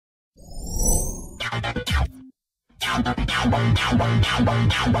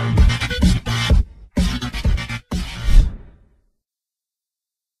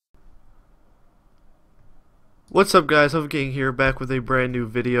What's up guys, HoveGang here, back with a brand new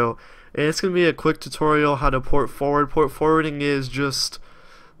video, and it's going to be a quick tutorial how to port forward. Port forwarding is just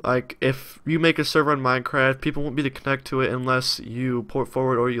like if you make a server on Minecraft, people won't be able to connect to it unless you port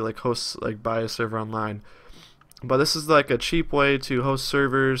forward or you like host, like buy a server online. But this is like a cheap way to host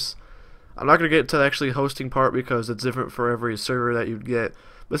servers. I'm not going to get to the actually hosting part because it's different for every server that you get.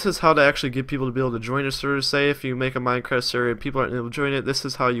 This is how to actually get people to be able to join a server. Say if you make a Minecraft server and people aren't able to join it, this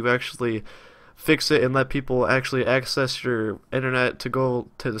is how you actually fix it and let people actually access your internet to go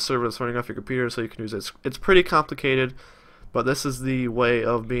to the server that's running off your computer so you can use it. It's pretty complicated, but this is the way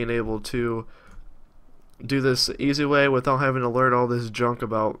of being able to do this easy way without having to learn all this junk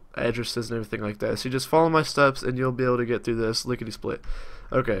about addresses and everything like that. So you just follow my steps and you'll be able to get through this lickety split.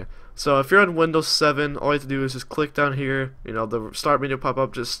 Okay, so if you're on Windows 7, all you have to do is just click down here, you know, the start menu pop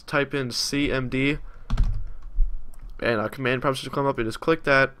up, just type in CMD and a command prompt should come up, and just click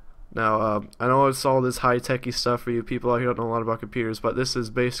that. Now, I know it's all this high-techy stuff for you people out here who don't know a lot about computers, but this is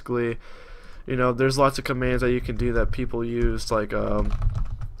basically, you know, there's lots of commands that you can do that people use, like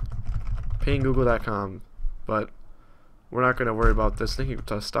ping.google.com, but we're not going to worry about this. Thinking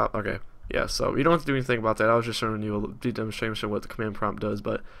to stop. Okay, yeah, so you don't have to do anything about that. I was just showing you a demonstration of what the command prompt does,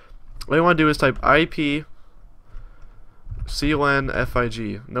 but what you want to do is type ipconfig,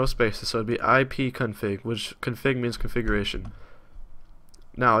 no spaces, so it'd be ipconfig, which config means configuration.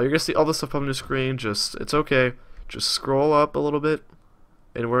 Now you're gonna see all this stuff on the screen. It's okay. Just scroll up a little bit,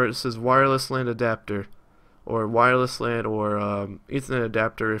 and where it says wireless LAN adapter, or wireless LAN, or Ethernet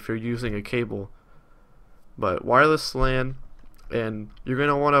adapter if you're using a cable. But wireless LAN, and you're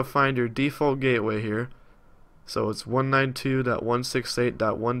gonna want to find your default gateway here. So it's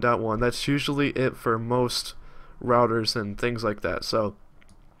 192.168.1.1. That's usually it for most routers and things like that. So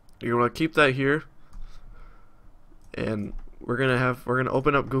you're gonna keep that here, and we're gonna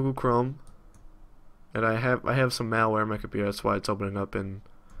open up Google Chrome, and I have some malware on my computer. That's why it's opening up in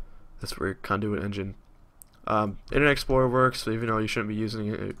this weird conduit engine. Internet Explorer works, even though you shouldn't be using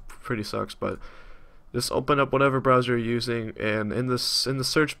it. It pretty sucks, but just open up whatever browser you're using, and in the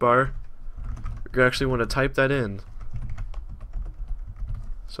search bar, you actually want to type that in.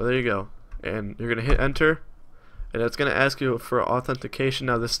 So there you go, and you're gonna hit enter, and it's gonna ask you for authentication.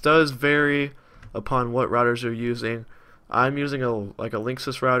 Now this does vary upon what routers you're using. I'm using a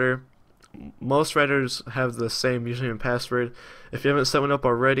Linksys router. Most routers have the same username and password. If you haven't set one up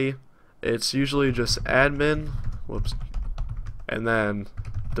already, it's usually just admin, whoops, and then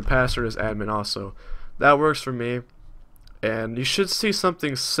the password is admin also. That works for me, and you should see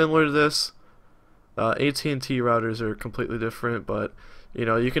something similar to this. AT&T routers are completely different, but you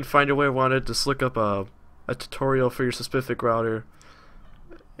know, you can find your way around it. Just look up a tutorial for your specific router,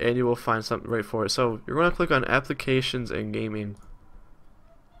 and you will find something right for it. So you're going to click on applications and gaming.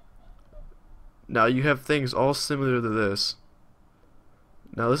 Now you have things all similar to this.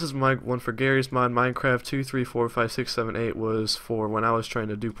 Now this is my one for Gary's mod. Minecraft 2, 3, 4, 5, 6, 7, 8 was for when I was trying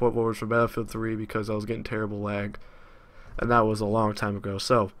to do port forwards for Battlefield 3 because I was getting terrible lag, and that was a long time ago.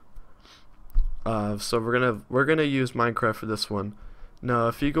 So we're gonna use Minecraft for this one. Now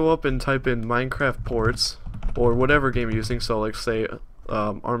if you go up and type in Minecraft ports or whatever game you're using, so like say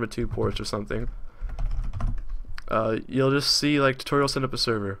Arma 2 ports or something, you'll just see like tutorial set up a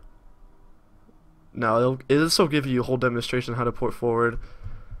server. Now this will give you a whole demonstration on how to port forward,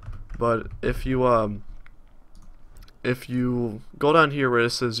 but if you go down here where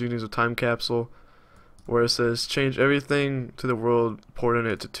it says you use a time capsule, where it says change everything to the world, porting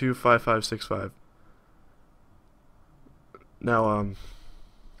it to 25565. Now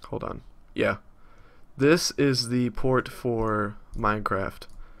hold on, yeah, this is the port for Minecraft.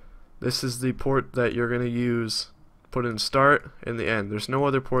 This is the port that you're gonna use. Put in start and the end. There's no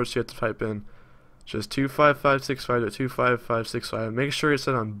other ports you have to type in. Just 25565 to 25565. Make sure it's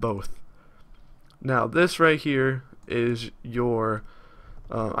set on both. Now this right here is your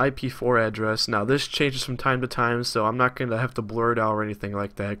IP4 address. Now this changes from time to time, so I'm not gonna have to blur it out or anything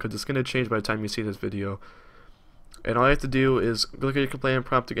like that, because it's gonna change by the time you see this video. And all you have to do is look at your command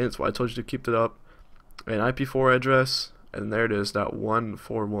prompt again. That's why I told you to keep it up. An IP4 address, and there it is,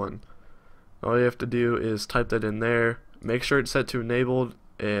 .141. All you have to do is type that in there. Make sure it's set to enabled,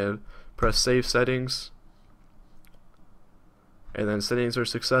 and press save settings, and then settings are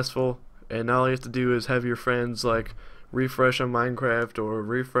successful. And now all you have to do is have your friends like refresh on Minecraft or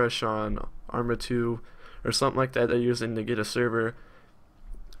refresh on Arma 2 or something like that they're using to get a server.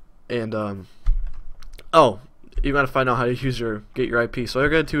 And oh, you gotta find out how to get your IP. So all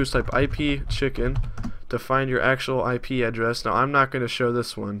you're gonna do is type IP chicken to find your actual IP address. Now I'm not going to show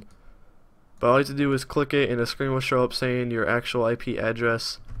this one, but all you have to do is click it and a screen will show up saying your actual IP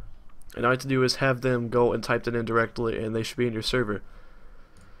address, and all you have to do is have them go and type that in directly and they should be in your server.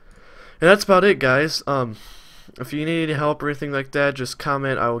 And that's about it, guys. If you need any help or anything like that, just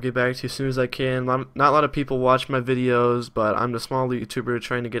comment. I will get back to you as soon as I can. Not a lot of people watch my videos, but I'm the small YouTuber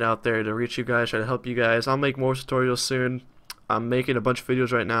trying to get out there to reach you guys, try to help you guys. I'll make more tutorials soon. I'm making a bunch of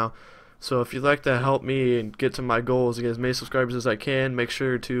videos right now. So if you'd like to help me and get to my goals and get as many subscribers as I can, make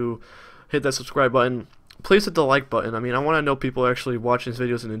sure to hit that subscribe button. Please hit the like button. I mean, I want to know people are actually watching these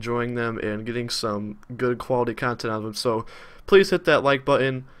videos and enjoying them and getting some good quality content out of them. So please hit that like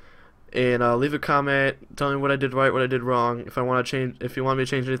button. And leave a comment, tell me what I did right, what I did wrong. If I want to change, if you want me to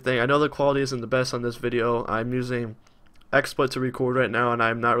change anything. I know the quality isn't the best on this video. I'm using XSplit to record right now, and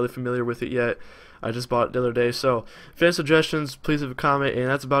I'm not really familiar with it yet. I just bought it the other day. So if you have suggestions, please leave a comment. And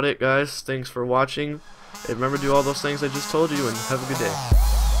that's about it, guys. Thanks for watching. And remember to do all those things I just told you, and have a good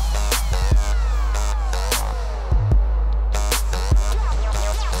day.